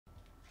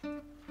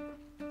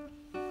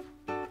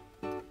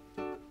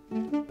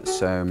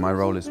So my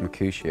role is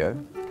Mercutio,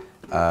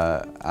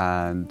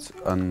 and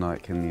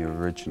unlike in the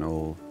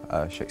original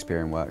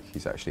Shakespearean work,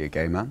 he's actually a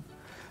gay man.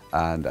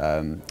 And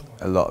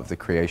a lot of the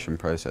creation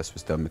process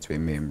was done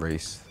between me and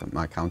Reese,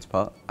 my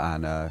counterpart,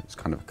 and it's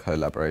kind of a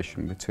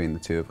collaboration between the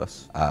two of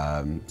us.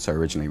 So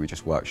originally we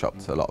just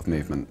workshopped a lot of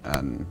movement,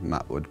 and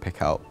Matt would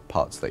pick out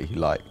parts that he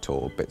liked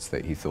or bits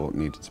that he thought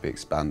needed to be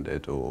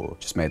expanded or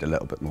just made a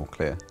little bit more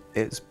clear.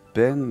 It's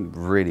been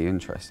really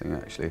interesting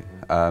actually,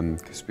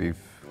 because we've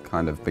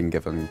kind of been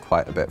given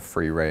quite a bit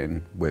free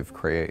rein with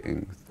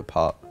creating the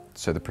part.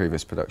 So the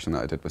previous production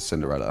that I did was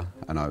Cinderella,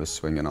 and I was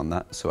swinging on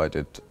that, so I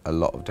did a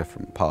lot of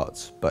different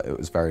parts, but it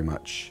was very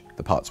much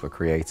the parts were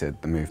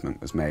created, the movement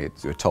was made,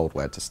 you were told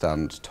where to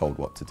stand, told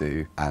what to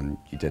do, and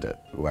you did it.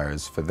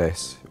 Whereas for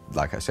this,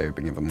 like I say, we've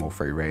been given more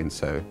free rein,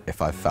 so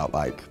if I felt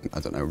like, I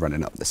don't know,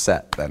 running up the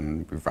set,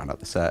 then we've run up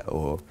the set,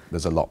 or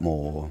there's a lot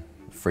more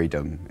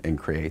freedom in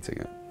creating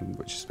it,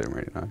 which has been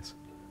really nice.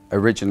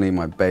 Originally,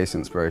 my base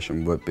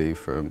inspiration would be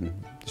from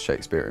the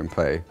Shakespearean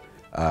play,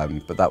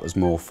 but that was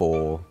more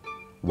for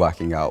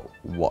working out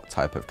what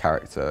type of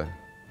character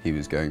he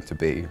was going to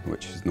be,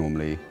 which is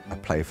normally a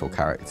playful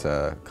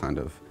character, kind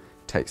of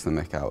takes the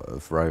mick out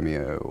of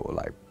Romeo or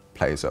like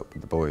plays up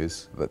with the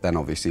boys. But then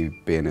obviously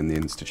being in the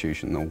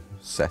institutional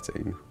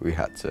setting, we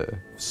had to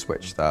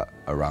switch that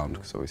around,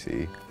 because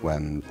obviously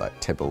when like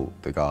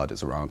Tybalt, the guard,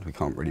 is around, we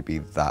can't really be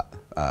that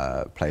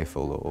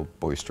playful or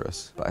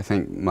boisterous. But I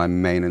think my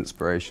main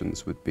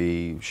inspirations would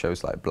be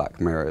shows like Black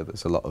Mirror.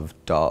 There's a lot of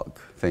dark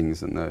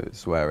things in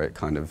those where it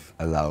kind of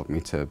allowed me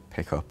to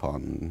pick up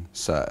on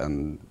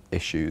certain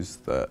issues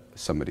that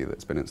somebody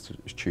that's been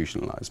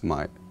institutionalized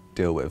might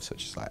deal with,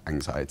 such as like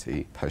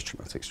anxiety,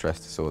 post-traumatic stress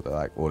disorder,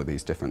 like all of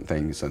these different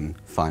things, and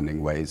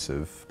finding ways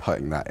of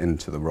putting that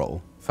into the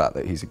role. The fact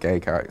that he's a gay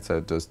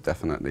character does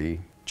definitely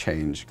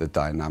change the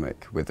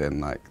dynamic within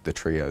like the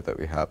trio that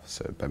we have,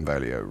 so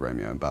Benvolio,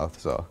 Romeo and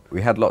Balthazar.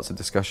 We had lots of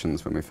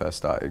discussions when we first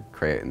started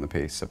creating the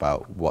piece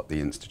about what the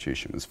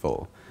institution was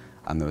for,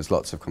 and there was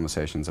lots of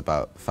conversations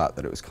about the fact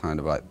that it was kind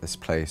of like this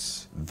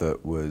place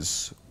that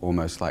was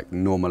almost like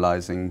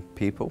normalizing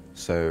people.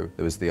 So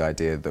there was the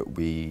idea that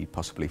we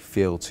possibly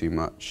feel too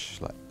much,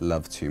 like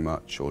love too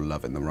much, or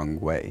love in the wrong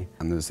way.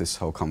 And there was this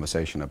whole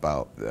conversation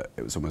about that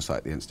it was almost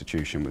like the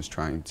institution was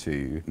trying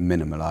to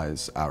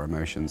minimalize our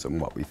emotions and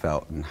what we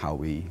felt and how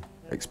we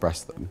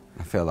express them.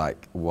 I feel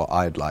like what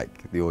I'd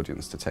like the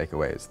audience to take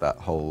away is that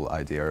whole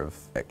idea of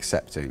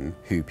accepting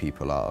who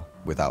people are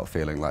without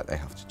feeling like they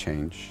have to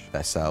change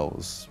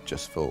themselves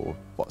just for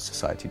what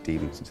society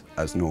deems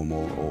as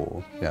normal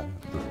or, yeah,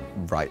 the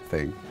right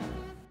thing.